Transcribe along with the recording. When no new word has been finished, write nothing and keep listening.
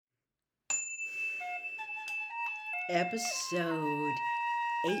Episode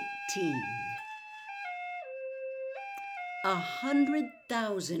 18.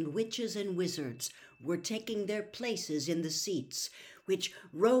 100,000 witches and wizards were taking their places in the seats, which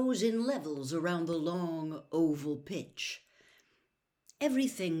rose in levels around the long oval pitch.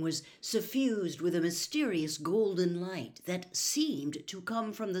 Everything was suffused with a mysterious golden light that seemed to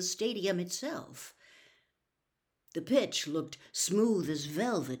come from the stadium itself. The pitch looked smooth as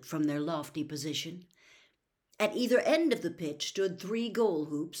velvet from their lofty position. At either end of the pitch stood 3 goal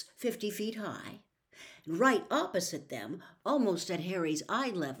hoops 50 feet high. Right opposite them, almost at Harry's eye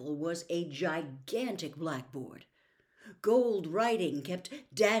level, was a gigantic blackboard. Gold writing kept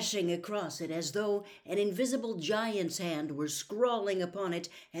dashing across it as though an invisible giant's hand were scrawling upon it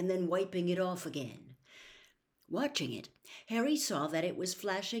and then wiping it off again. Watching it, Harry saw that it was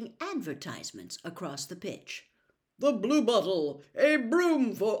flashing advertisements across the pitch. The Blue Bottle, a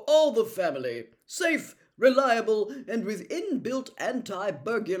broom for all the family. Safe, reliable, and with inbuilt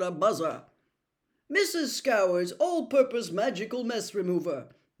anti-burglar buzzer. Mrs. Scour's all-purpose magical mess remover.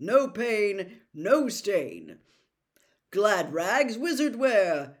 No pain, no stain. Glad Rags Wizard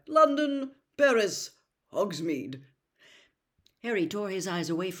Wear, London, Paris, Hogsmeade. Harry tore his eyes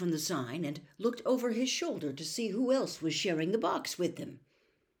away from the sign and looked over his shoulder to see who else was sharing the box with them.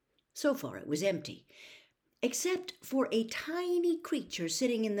 So far it was empty, except for a tiny creature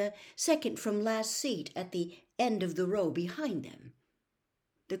sitting in the second from last seat at the end of the row behind them.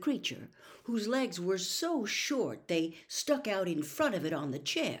 The creature, whose legs were so short they stuck out in front of it on the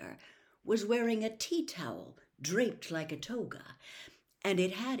chair, was wearing a tea towel draped like a toga, and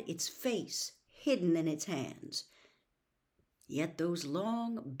it had its face hidden in its hands. Yet those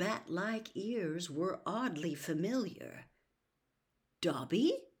long, bat-like ears were oddly familiar.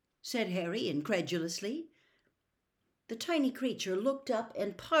 "Dobby?" said Harry incredulously. The tiny creature looked up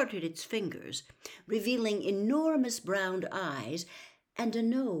and parted its fingers, revealing enormous brown eyes and a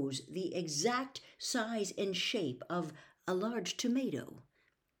nose the exact size and shape of a large tomato.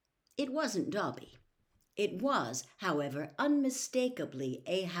 It wasn't Dobby. It was, however, unmistakably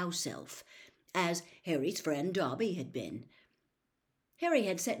a house elf, as Harry's friend Dobby had been. Harry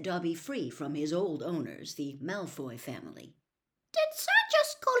had set Dobby free from his old owners, the Malfoy family. "Did Sir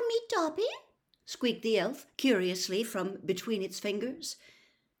just call me Dobby?" squeaked the elf curiously from between its fingers.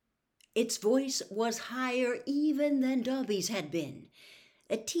 Its voice was higher even than Dobby's had been,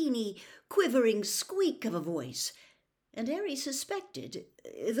 a teeny, quivering squeak of a voice, and Harry suspected,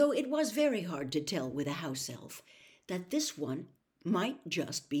 though it was very hard to tell with a house elf, that this one might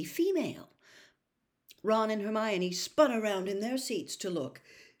just be female. Ron and Hermione spun around in their seats to look.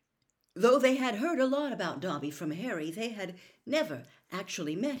 Though they had heard a lot about Dobby from Harry, they had never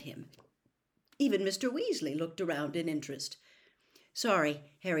actually met him. Even Mr. Weasley looked around in interest. "Sorry,"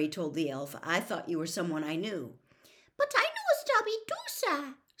 Harry told the elf. "I thought you were someone I knew." "But I knows Dobby too,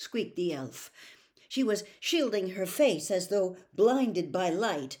 sir," squeaked the elf. She was shielding her face as though blinded by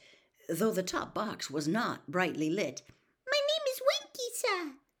light, though the top box was not brightly lit. "My name is Winky,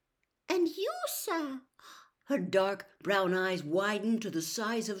 sir. And you, sir?" Her dark brown eyes widened to the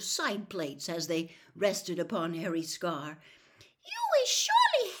size of side plates as they rested upon Harry's scar. "You is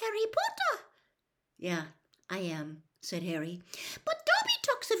surely Harry Potter." "Yeah, I am," said Harry. "But Dobby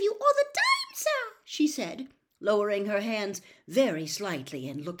talks of you all the time, sir," she said, lowering her hands very slightly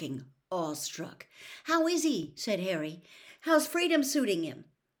and looking awestruck. "How is he?" said Harry. "How's freedom suiting him?"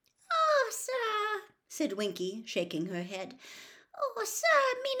 "Oh, sir," said Winky, shaking her head. "Oh,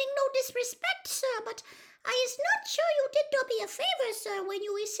 sir, meaning no disrespect, sir, but I is not sure you did Dobby a favour, sir, when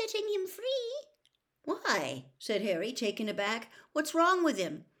you is setting him free." "Why?" said Harry, taken aback. "What's wrong with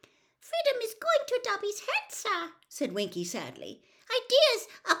him?" "Freedom is going to Dobby's head, sir," said Winky sadly. "Ideas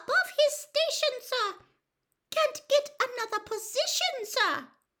above his station, sir. Can't get another position, sir."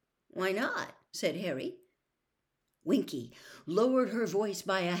 "Why not?" said Harry. Winky lowered her voice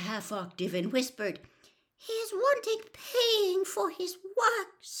by a half octave and whispered, "He's wanting paying for his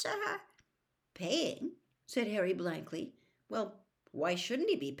work, sir." "Paying?" said Harry blankly. "Well, why shouldn't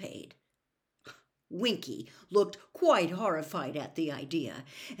he be paid?" Winky looked quite horrified at the idea,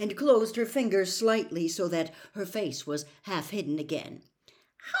 and closed her fingers slightly so that her face was half hidden again.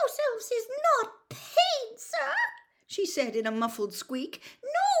 "House elves is not paid, sir," she said in a muffled squeak.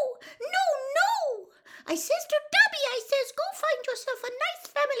 "No, no, no. I says to Dobby, I says, go find yourself a nice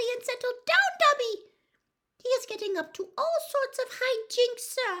family and settle down, Dobby. He is getting up to all sorts of hijinks,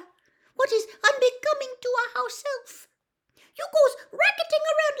 sir. What is unbecoming to a house elf? You goes racketing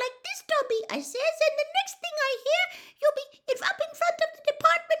around like this, Dobby, I says, and the next thing I hear, you'll be up in front of the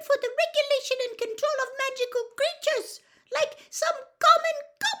Department for the Regulation and Control of Magical Creatures, like some common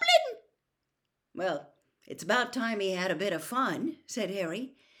goblin." "Well, It's about time he had a bit of fun, said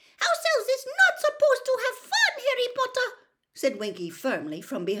Harry. House elves is not supposed to have fun, Harry Potter, said Winky firmly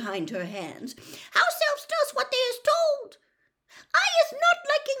from behind her hands. House elves does what they is told. I is not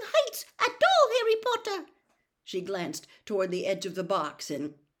liking heights at all, Harry Potter. She glanced toward the edge of the box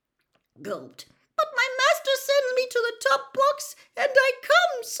and gulped. But my master sends me to the top box, and I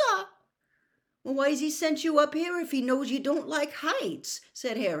come, sir. Well, why's he sent you up here if he knows you don't like heights?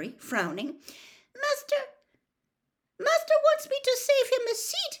 Said Harry, frowning. Master wants me to save him a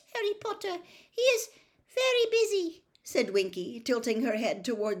seat, Harry Potter. He is very busy, said Winky, tilting her head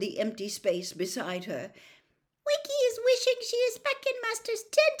toward the empty space beside her. Winky is wishing she is back in Master's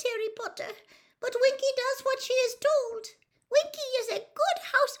tent, Harry Potter, but Winky does what she is told. Winky is a good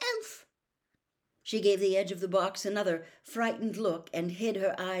house elf. She gave the edge of the box another frightened look and hid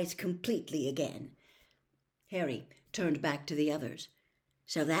her eyes completely again. Harry turned back to the others.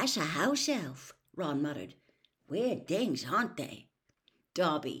 So that's a house elf, Ron muttered. Weird things, aren't they?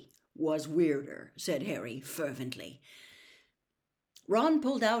 Dobby was weirder, said Harry fervently. Ron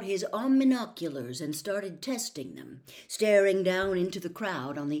pulled out his binoculars and started testing them, staring down into the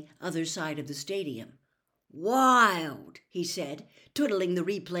crowd on the other side of the stadium. Wild, he said, twiddling the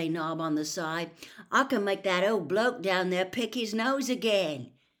replay knob on the side. I can make that old bloke down there pick his nose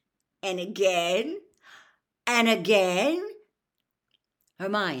again. And again. And again.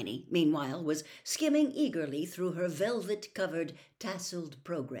 Hermione, meanwhile, was skimming eagerly through her velvet-covered, tasseled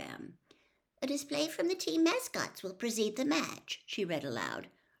program. A display from the team mascots will precede the match, she read aloud.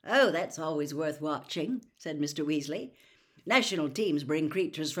 Oh, that's always worth watching, said Mr. Weasley. National teams bring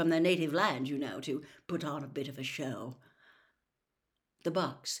creatures from their native land, you know, to put on a bit of a show. The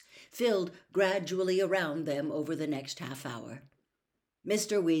box filled gradually around them over the next half hour.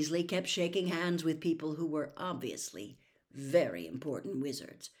 Mr. Weasley kept shaking hands with people who were obviously very important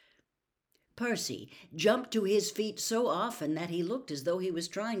wizards. Percy jumped to his feet so often that he looked as though he was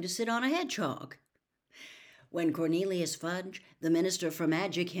trying to sit on a hedgehog. When Cornelius Fudge, the Minister for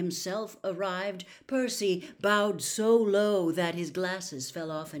Magic himself, arrived, Percy bowed so low that his glasses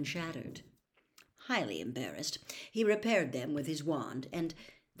fell off and shattered. Highly embarrassed, he repaired them with his wand and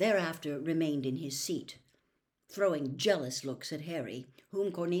thereafter remained in his seat, throwing jealous looks at Harry,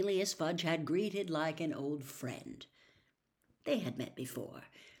 whom Cornelius Fudge had greeted like an old friend. They had met before,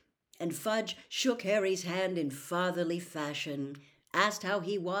 and Fudge shook Harry's hand in fatherly fashion, asked how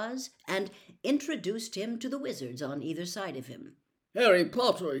he was, and introduced him to the wizards on either side of him. Harry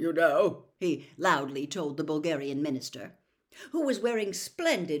Potter, you know, he loudly told the Bulgarian minister, who was wearing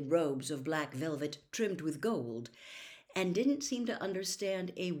splendid robes of black velvet trimmed with gold, and didn't seem to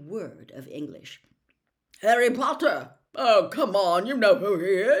understand a word of English. Harry Potter! Oh, come on, you know who he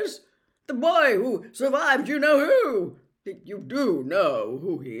is. The boy who survived, you know who. You do know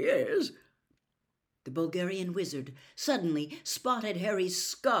who he is. The Bulgarian wizard suddenly spotted Harry's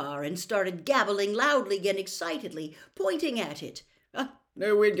scar and started gabbling loudly and excitedly, pointing at it.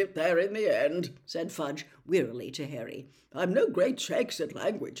 Knew we'd get there in the end, said Fudge wearily to Harry. I'm no great shakes at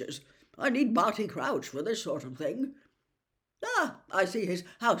languages. I need Barty Crouch for this sort of thing. I see his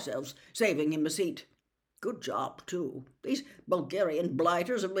house elves saving him a seat. Good job, too. These Bulgarian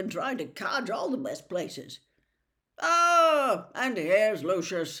blighters have been trying to cadge all the best places. And here's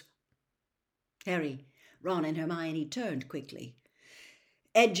Lucius. Harry, Ron, and Hermione turned quickly.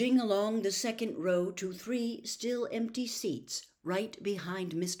 Edging along the second row to 3 still empty seats right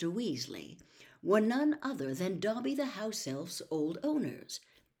behind Mr. Weasley were none other than Dobby the house elf's old owners,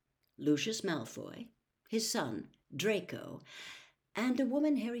 Lucius Malfoy, his son, Draco, and a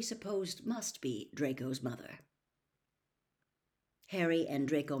woman Harry supposed must be Draco's mother. Harry and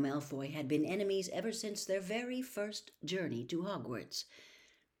Draco Malfoy had been enemies ever since their very first journey to Hogwarts.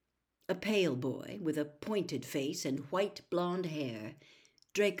 A pale boy with a pointed face and white blonde hair,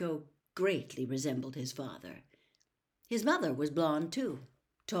 Draco greatly resembled his father. His mother was blonde too,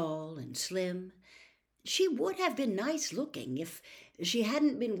 tall and slim. She would have been nice-looking if she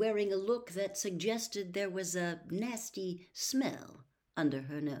hadn't been wearing a look that suggested there was a nasty smell under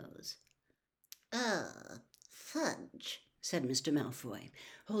her nose. Fudge, said Mr. Malfoy,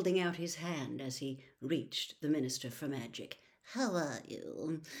 holding out his hand as he reached the Minister for Magic. How are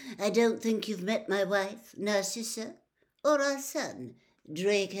you? I don't think you've met my wife, Narcissa, or our son,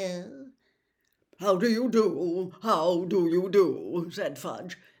 Draco. How do you do? How do you do? Said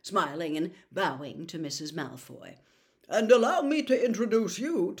Fudge, smiling and bowing to Mrs. Malfoy. And allow me to introduce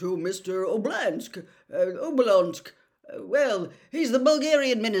you to Mr. Obolonsk. Well, he's the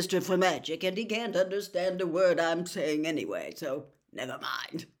Bulgarian Minister for Magic, and he can't understand a word I'm saying anyway, so never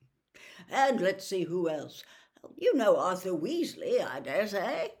mind. And let's see who else. You know Arthur Weasley, I dare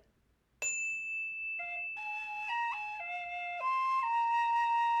say.